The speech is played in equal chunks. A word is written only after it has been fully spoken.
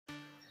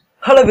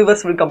Hello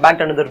viewers, welcome back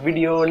to another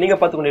video. நீங்க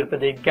பார்த்து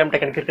கொண்டிருப்பது game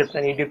tech and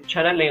cricket YouTube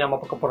சேனல்ல நம்ம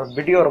பார்க்க போற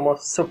வீடியோ ரொம்ப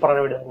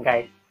சூப்பரான வீடியோ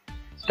guys.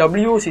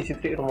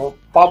 WCC3 ரொம்ப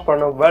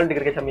பாப்புலரான வேர்ல்ட்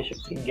கிரிக்கெட்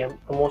சாம்பியன்ஷிப் கேம்,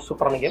 ரொம்ப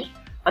சூப்பரான கேம்.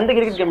 அந்த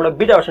கிரிக்கெட் கேமோட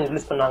பீட்டா வெர்ஷன்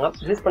ரிலீஸ் பண்ணாங்க.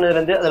 ரிலீஸ் பண்ணதுல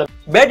இருந்து அதுல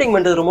பேட்டிங்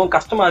பண்றது ரொம்ப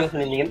கஷ்டமா இருக்குன்னு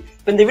சொல்லிருந்தீங்க.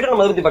 இப்போ இந்த வீடியோ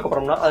நம்ம பத்தி பார்க்க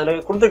போறோம்னா அதுல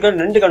கொடுத்திருக்க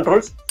ரெண்டு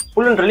controls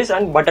full and release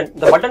and button.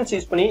 இந்த பட்டன்ஸ்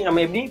யூஸ் பண்ணி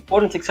நம்ம எப்படி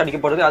 4 and 6 அடிக்க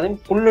போறது, அதுவும்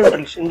புல் அண்ட்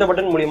ரிலீஸ் இந்த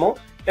பட்டன் மூலமா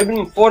எப்படி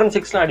 4 and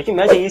 6 அடிச்சு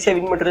மேட்ச் ஈஸியா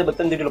வின் பண்றது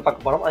பத்தி இந்த வீடியோல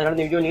பார்க்க போறோம். அதனால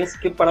இந்த வீடியோ நீங்க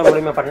ஸ்கிப் பண்ணாம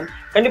மூலமா பாருங்க.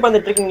 கண்டிப்பா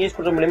இந்த ட்ரிக் நீங்க யூஸ்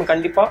பண்ற மூலமா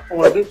கண்டிப்பா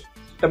உங்களுக்கு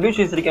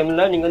WCC3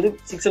 கேம்ல நீங்க வந்து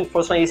 6 and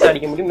 4 ஈஸியா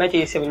அடிக்க முடியும், மேட்ச்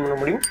ஈஸியா வின் பண்ண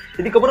முடியும்.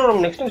 இதுக்கப்புறம்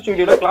நம்ம நெக்ஸ்ட்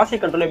வீடியோல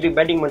கிளாசிக் கண்ட்ரோல் எப்படி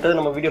பேட்டிங் பண்றது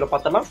நம்ம வீடியோல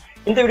பார்த்தலாம்.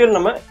 இந்த வீடியோல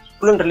நம்ம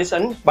full and release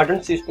and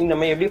buttons use பண்ணி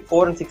நம்ம எப்படி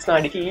 4 and 6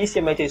 அடிக்க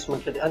ஈஸியா மேட்ச் யூஸ்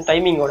பண்றது அந்த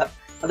டைமிங்கோட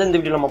அதான் இந்த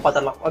வீடியோ நம்ம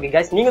பார்த்தலாம். ஓகே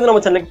கைஸ், நீங்க வந்து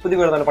நம்ம சேனலுக்கு புது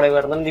வரதான பழைய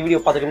வரதான இந்த வீடியோ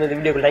பார்த்துட்டு இந்த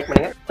வீடியோக்கு லைக்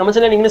பண்ணுங்க. நம்ம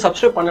சேனல் நீங்க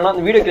சப்ஸ்கிரைப் பண்ணலாம்.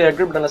 இந்த வீடியோக்கு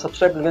ரெட் பட்டன்ல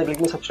சப்ஸ்கிரைப் பண்ணுங்க, கிளிக்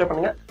பண்ணி சப்ஸ்கிரைப்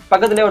பண்ணுங்க.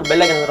 பக்கத்துலயே ஒரு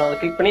பெல் ஐகான் வரும், அதை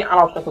கிளிக் பண்ணி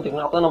ஆல் ஆப்ஷன்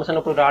கொடுத்துக்கணும். அப்பதான் நம்ம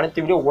சேனல் போடுற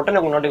அனைத்து வீடியோ உடனே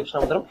உங்களுக்கு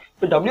நோட்டிஃபிகேஷன் வந்துரும்.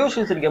 இப்போ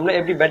WCC3 கேம்ல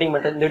எப்படி பேட்டிங்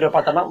பண்றது இந்த வீடியோ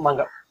பார்த்தலாம்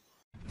வாங்க.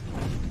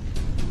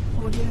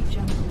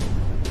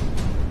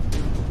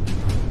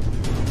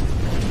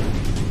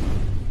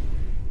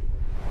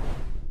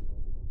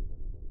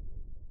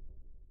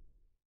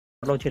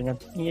 வச்சிருங்க.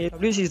 நீங்க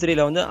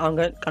WCC3ல வந்து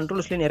அவங்க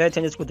கண்ட்ரோல்ஸ்ல நிறைய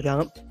சேஞ்சஸ்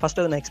கொடுத்துருக்காங்க. ஃபர்ஸ்ட்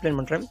அதை நான் எக்ஸ்பிளைன்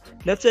பண்றேன்.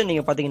 லெஃப்ட் சைடு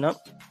நீங்க பாத்தீங்கன்னா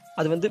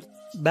அது வந்து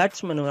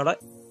பேட்ஸ்மேனோட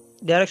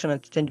டைரக்ஷனை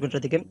சேஞ்ச்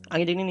பண்றதுக்கு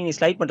அங்கே நீங்க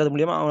ஸ்லைட் பண்றது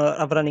மூலியமா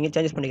அப்புறம் நீங்க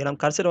சேஞ்சஸ் பண்ணிக்கலாம்.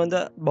 கர்சர் வந்து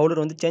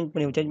பவுலர் வந்து சேஞ்ச்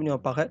பண்ணி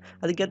வைப்பாங்க.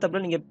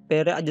 அதுக்கேற்றப்பல நீங்க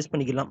பேரை அட்ஜஸ்ட்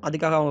பண்ணிக்கலாம்.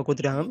 அதுக்காக அவங்க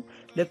கொடுத்துருக்காங்க.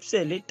 லெஃப்ட்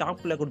சைட்ல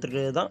டாப்ல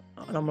கொடுத்துருக்கிறது தான்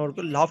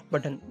நம்மளுக்கு லாஃப்ட்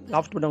பட்டன்.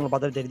 லாஃப்ட் பட்டன் உங்களுக்கு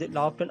பார்த்தா தெரியுது.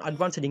 லாஃப்ட் அண்ட்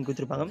அட்வான்ஸ் செட்டிங்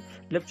கொடுத்துருப்பாங்க.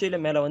 லெஃப்ட் சைட்ல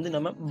மேல வந்து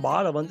நம்ம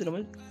பாலை வந்து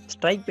நம்ம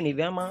ஸ்ட்ரைக் பண்ணி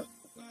வேமா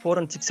 4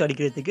 and 6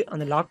 அடிக்கிறதுக்கு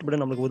அந்த லாஃப்ட்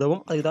பட்டன் நமக்கு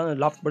உதவும். அதுக்கு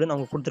தான் லாஃப்ட் பட்டன்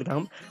அவங்க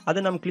கொடுத்துருக்காங்க.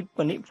 அதை நம்ம கிளிக்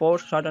பண்ணி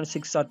 4 ஷாட் அண்ட்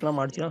 6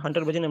 ஷாட்லாம் அடிச்சிக்கலாம்.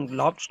 100% நமக்கு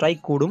லாஃப்ட்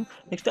ஸ்ட்ரைக் கூடும்.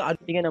 நெக்ஸ்ட்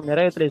அடுத்தீங்க நம்ம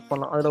நிறைய இடத்துல யூஸ்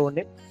பண்ணலாம். அதில்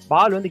ஒன்று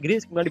பால் வந்து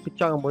கிரீஸ்க்கு முன்னாடி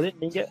பிச் ஆகும்போது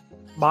நீங்கள்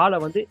பாலை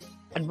வந்து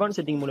அட்வான்ஸ்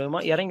செட்டிங் மூலமா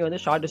இறங்கி வந்து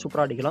ஷார்ட்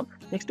சூப்பராக அடிக்கலாம்.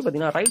 நெக்ஸ்ட்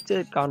பார்த்தீங்கன்னா ரைட்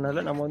சைட்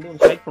கார்னரில் நம்ம வந்து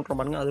ஸ்ட்ரைக் பண்ணுறோம்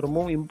பாருங்க, அது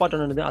ரொம்பவும்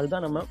இம்பார்ட்டன்ட்.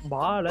 அதுதான் நம்ம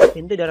பாலை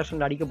எந்த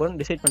டைரக்ஷனில் அடிக்க போகிறோம்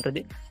டிசைட்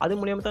பண்ணுறது. அது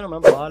மூலியமாக தான் நம்ம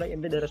பாலை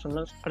எந்த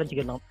டைரக்ஷனில்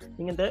அடிச்சிக்கலாம்.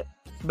 நீங்கள் இந்த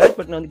பேட்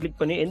பட்டனை வந்து கிளிக்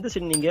பண்ணி எந்த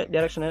சைடு நீங்கள்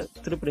டைரக்ஷனை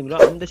திருப்புறீங்களோ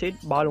அந்த சைடு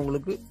பால்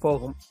உங்களுக்கு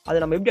போகும். அதை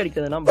நம்ம எப்படி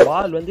அடிக்கிறதுனா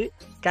பால் வந்து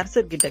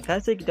கர்சர்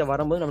கிட்ட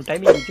வரும்போது நம்ம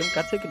டைமிங் வச்சோம்.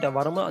 கர்சர் கிட்ட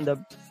வரும்போது அந்த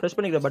ப்ரெஸ்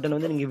பண்ணிக்கிற பட்டன்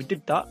வந்து நீங்கள்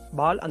விட்டுட்டா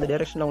பால் அந்த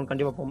டைரக்ஷனில் உங்களுக்கு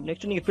கண்டிப்பாக போகும்.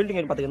 நெக்ஸ்ட் நீங்கள் ஃபீல்டிங்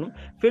பார்த்துக்கணும்.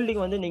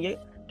 ஃபீல்டிங் வந்து நீங்கள்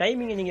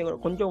டைமிங்கை நீங்கள்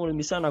கொஞ்சம் உங்களுக்கு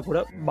மிஸ் ஆனால் கூட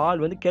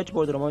பால் வந்து கேட்ச்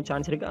போகிறது ரொம்ப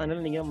சான்ஸ் இருக்குது.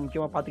 அதனால் நீங்கள்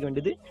முக்கியமாக பார்த்துக்க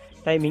வேண்டியது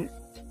டைமிங்.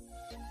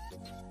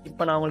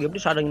 இப்போ நான் உங்களுக்கு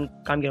எப்படி ஷார்ட்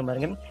காமிக்கிற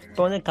பாருங்க.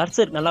 இப்போ வந்து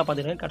கர்சர் நல்லா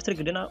பார்த்துக்கிறேன். கர்சர்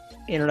கிட்ட நான்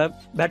என்னோட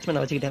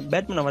பேட்ஸ்மேனை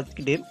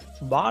வச்சுக்கிட்டு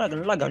பாலை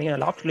நல்லா கவனிக்க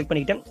நான் லாஃப்ட் கிளிக்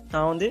பண்ணிக்கிட்டேன்.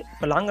 நான் வந்து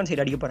இப்போ லாங் ஆன்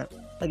சைடு அடிக்க போகிறேன்.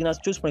 அதுக்கு நான்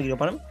சூஸ் பண்ணிக்க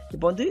போகிறேன்.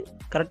 இப்போ வந்து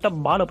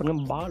கரெக்டாக பாலை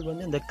பண்ணுங்க. பால்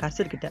வந்து அந்த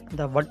கர்சர் கிட்ட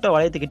அந்த வட்ட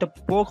வளையத்துக்கிட்ட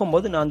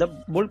போகும்போது நான் அந்த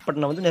போல்ட்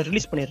பட்டனை வந்து நான்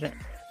ரிலீஸ் பண்ணிடுறேன்.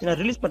 நான்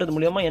ரிலீஸ் பண்ணுறது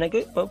மூலியமாக எனக்கு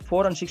இப்போ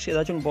 4 and 6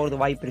 ஏதாச்சும் போகிறது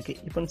வாய்ப்பு இருக்குது.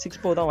 இப்போ 6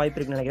 போக தான் வாய்ப்பு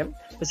இருக்குன்னு நினைக்கிறேன்.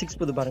 இப்போ 6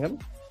 போது பாருங்கள்.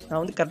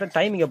 நான் வந்து கரெக்டாக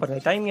டைமிங்கை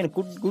பாருங்கள். டைமிங்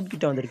எனக்கு குட்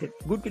கிட்ட வந்திருக்கு.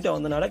 குட் கிட்ட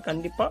வந்தனால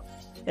கண்டிப்பாக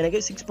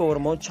எனக்கு 6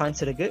 போகிறமோ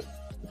சான்ஸ் இருக்குது.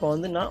 இப்போ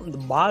வந்து நான் இந்த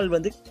பால்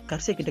வந்து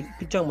கர்சர் கிட்ட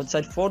பிச் ஆகும்போது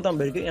 4 தான்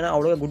போயிருக்கு. ஏன்னா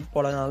அவ்வளோ குட்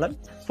போனதுனால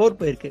 4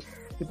 போயிருக்கு.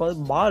 இப்போ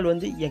வந்து பால்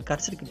வந்து என்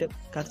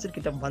கர்சர்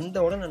கிட்ட வந்த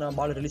உடனே நான்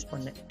பால் ரிலீஸ்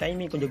பண்ணேன்.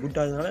 டைமிங் கொஞ்சம் குட்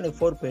ஆகுதுனால எனக்கு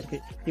 4 போயிருக்கு.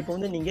 இப்போ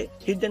வந்து நீங்கள்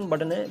ஹிட் அண்ட்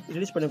பட்டனை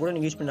ரிலீஸ் பண்ண கூட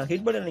நீங்கள் யூஸ் பண்ணலாம்.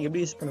 ஹிட் பட்டன் நீங்கள்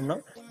எப்படி யூஸ் பண்ணணும்னா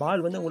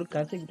பால் வந்து உங்களுக்கு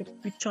கர்சர் கிட்ட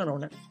பிச்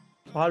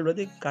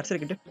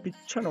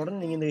ஆன உடனே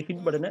நீங்கள் இந்த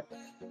ஹிட் பட்டனை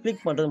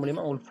கிளிக் பண்ணுறது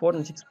மூலிமா உங்களுக்கு 4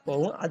 and 6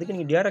 போகும். அதுக்கு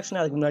நீங்கள்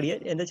டேரக்ஷன் அதுக்கு முன்னாடியே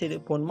எந்த சைடு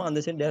போகணுமோ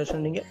அந்த சைடு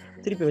டேரக்ஷன் நீங்கள்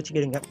திருப்பி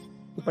வச்சுக்கிறீங்க.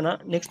 இப்போ நான்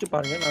நெக்ஸ்ட்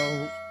பாருங்கள்,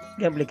 நான்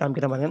கேம் பிளே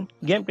காமிக்கிறேன் பாருங்க.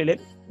 கேம் பிளேல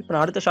இப்போ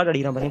நான் அடுத்த ஷாட்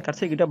அடிக்கிறேன் பாருங்க.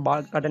 கர்சர் கிட்ட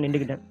பால் காட்ட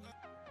நின்றுக்கிட்டேன்.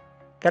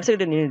 கர்சர்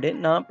கிட்ட நின்றுட்டு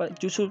நான் இப்போ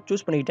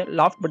சூஸ் பண்ணிக்கிட்டேன்.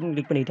 லாஃப்ட் பட்டன்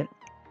கிளிக்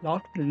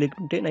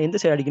பண்ணிக்கிட்டேன். நான் எந்த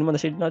சைடு அடிக்கணுமோ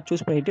அந்த சைடு நான்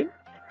சூஸ் பண்ணிவிட்டு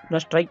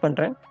நான் ஸ்ட்ரைக்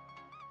பண்ணுறேன்.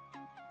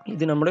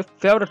 இது நம்மளோட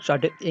ஃபேவரட்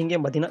ஷாட்டு.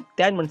 எங்கேயும் பார்த்தீங்கன்னா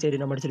தேர்ட் சைடு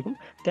நம்ம அடிச்சிருக்கோம்.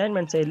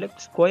 தேர்ட் சைடில்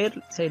ஸ்கொயர்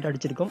சைடு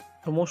அடிச்சிருக்கோம்.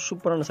 ரொம்ப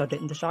சூப்பரான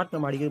ஷாட்டு. இந்த ஷாட்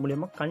நம்ம அடிக்கிறது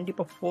மூலியமா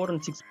கண்டிப்பாக 4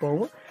 and 6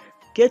 போகும்.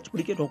 கேட்ச்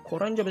பிடிக்க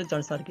குறைஞ்சபட்ச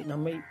சான்ஸாக இருக்குது.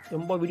 நம்ம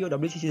ரொம்ப வீடியோ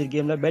WCC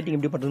கேமில் பேட்டிங்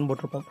எப்படி பண்ணுறதுன்னு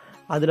போட்டிருப்போம்.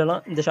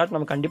 அதிலலாம் இந்த ஷாட்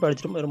நம்ம கண்டிப்பாக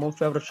அடிச்சிருப்போம். ரொம்ப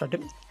ஃபேவரட் ஷாட்டு.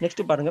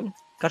 நெக்ஸ்ட் பாருங்கள்,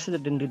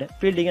 கர்சர் நின்றுட்டேன்.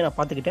 ஃபீல்டிங்கை நான்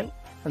பார்த்துக்கிட்டேன்.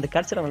 அந்த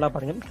கர்சரை நல்லா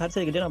பாருங்கள்.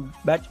 கர்சர்கிட்ட நான்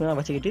பேட்ஸ்மேனாக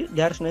வச்சுக்கிட்டு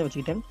டேரக்ஷனாக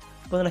வச்சுக்கிட்டேன்.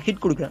 இப்போ நான்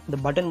ஹிட் கொடுக்குறேன். இந்த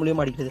பட்டன்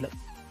மூலியமாக அடிக்கிறதுல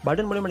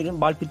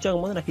பால் பிச்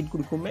ஆகும்போது நான் ஹிட்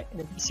கொடுக்குமே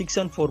 6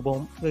 and 4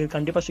 போகும்.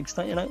 கண்டிப்பாக 6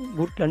 தான். ஏன்னா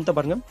குட் லென்த்தை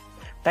பாருங்கள்.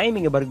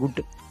 டைமிங்கை பாருங்கள்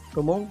குட்.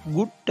 ரொம்பவும்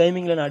குட்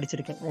டைமிங்கில் நான்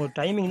அடிச்சிருக்கேன். உங்களுக்கு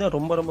டைமிங் தான்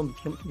ரொம்ப ரொம்ப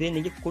முக்கியம். இதே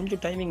நீங்கள்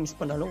கொஞ்சம் டைமிங் மிஸ்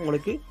பண்ணாலும்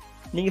உங்களுக்கு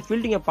நீங்கள்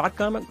ஃபீல்டிங்கை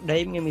பார்க்காம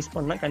டைமிங்கை மிஸ்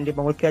பண்ணால்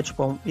கண்டிப்பாக உங்களுக்கு கேட்ச்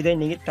போகும். இதே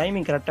நீங்கள்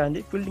டைமிங் கரெக்டாக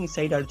வந்து ஃபீல்டிங்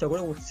சைடு அடித்தா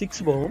கூட உங்களுக்கு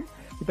 6 போகும்.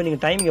 இப்போ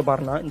நீங்கள் டைமிங்கை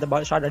பாருன்னா இந்த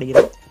பால் ஷாட்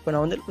அடிக்கிறேன். இப்போ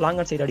நான் வந்து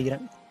லாங் சைடு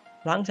அடிக்கிறேன்.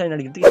 லாங் சைடு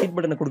அடிக்கிறதுக்கு ஹிட்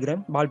பட்டனை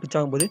கொடுக்குறேன். பால் பிச்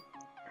ஆகும்போது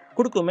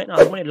கொடுக்குமே நான்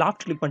அது மாதிரி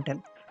லாஃப்ட் கிளிக்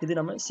பண்ணிட்டேன். இது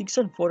நம்ம 6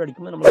 and 4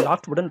 அடிக்கும்போது நமக்கு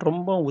லாஃப்ட் பட்டன்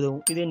ரொம்ப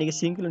உதவும். இதே நீங்கள்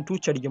சிங்கிள் அண்ட்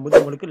 2 அடிக்கும்போது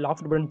உங்களுக்கு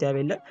லாஃப்ட் பட்டன்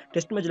தேவையில்லை.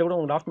 டெஸ்ட் மேட்ச்சில் கூட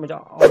உங்களுக்கு லாஃப்ட் மேட்ச்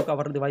அவ்வளோக்கா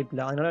வர்றது வாய்ப்பு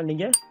இல்லை. அதனால்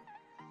நீங்கள்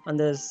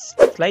அந்த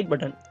slide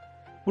button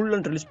full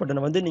and release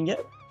பட்டனை வந்து நீங்கள்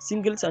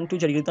சிங்கிள்ஸ் அண்ட்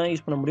 2 அடிக்கிறது தான்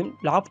யூஸ் பண்ண முடியும்.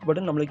 லாஃப்ட்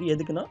பட்டன் நம்மளுக்கு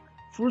எதுக்குன்னா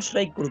ஃபுல்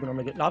ஸ்ட்ரைக் கொடுக்கும்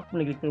நமக்கு. லாக்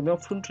பண்ணி கிளிக்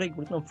பண்ணும்போது ஃபுல் ஸ்ட்ரைக்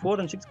கொடுத்து நம்ம 4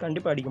 அண்ட் 6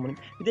 கண்டிப்பா அடிக்க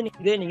முடியும்.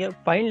 இதே நீங்க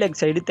ஃபைன் லெக்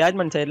சைடு,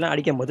 தேர்ட் சைடுலாம்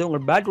அடிக்கும்போது உங்க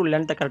பேட் உள்ள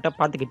லென்த்தை கரெக்ட்டா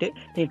பார்த்துக்கிட்டு,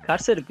 நீங்க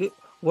கர்சருக்கு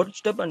 1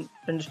 ஸ்டெப் அண்ட்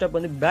 2 ஸ்டெப்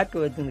வந்து பேக்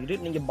வச்சுக்கிட்டு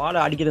நீங்க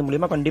பால அடிக்கிறது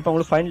மூலியமா கண்டிப்பா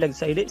உங்களுக்கு ஃபைன் லெக்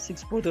சைடு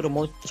 6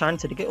 போறதுக்கு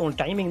சான்ஸ் இருக்கு.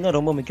 உங்களுக்கு டைமிங் தான்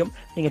ரொம்ப முக்கியம்.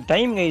 நீங்க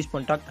டைமிங்க யூஸ்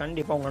பண்ணிட்டா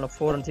கண்டிப்பா உங்களால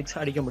 4 அண்ட் 6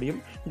 அடிக்க முடியும்.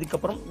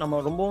 இதுக்கப்புறம்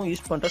நம்ம ரொம்பவும்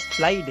யூஸ் பண்ற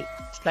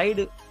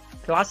ஸ்லைடு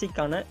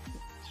கிளாசிக்கான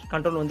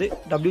கண்ட்ரோல் வந்து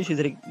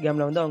WCC3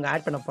 கேமில் வந்து அவங்க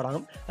ஆட் பண்ண போகிறாங்க.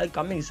 அது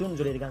கம்மிங் சூன்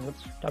சொல்லியிருக்காங்க.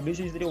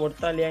 WCC3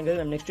 ஒர்த்தா இல்லையாங்கிறது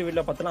நம்ம நெக்ஸ்ட்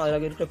வீடியோவில் பார்த்தோன்னா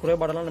அதில் இருக்கிற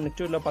குறைபாடெல்லாம் நம்ம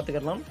நெக்ஸ்ட் வீடியோவில்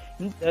பார்த்துக்கலாம்.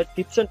 இந்த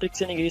டிப்ஸ் அண்ட்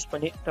ட்ரிக்ஸை நீங்கள் யூஸ்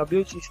பண்ணி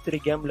WCC3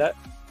 கேமில்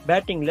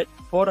பேட்டிங்கில்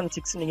 4 அண்ட்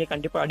 6 நீங்கள்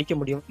கண்டிப்பாக அடிக்க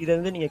முடியும். இதை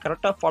வந்து நீங்கள்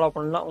கரெக்டாக ஃபாலோ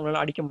பண்ணலாம்,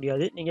 உங்களால் அடிக்க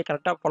முடியாது. நீங்கள்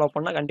கரெக்டாக ஃபாலோ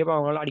பண்ணால் கண்டிப்பாக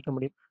உங்களால் அடிக்க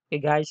முடியும்.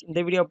 ஓகே காய்ஸ், இந்த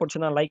வீடியோ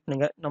பிடிச்சிருந்தா லைக்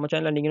பண்ணுங்க. நம்ம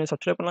சேனலில் நீங்கள்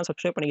சப்ஸ்கிரைப் பண்ணலாம்,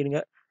 சப்ஸ்கிரைப்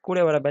பண்ணிக்கிறீங்க.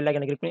 கூட வர பெல்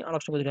ஐக்கனை கிளிக் பண்ணி ஆல்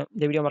ஆப்ஷன் கொடுத்துருங்க.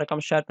 இந்த வீடியோ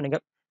மறக்காம ஷேர் பண்ணுங்க.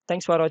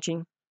 தேங்க்ஸ் ஃபார்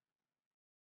வாட்சிங்.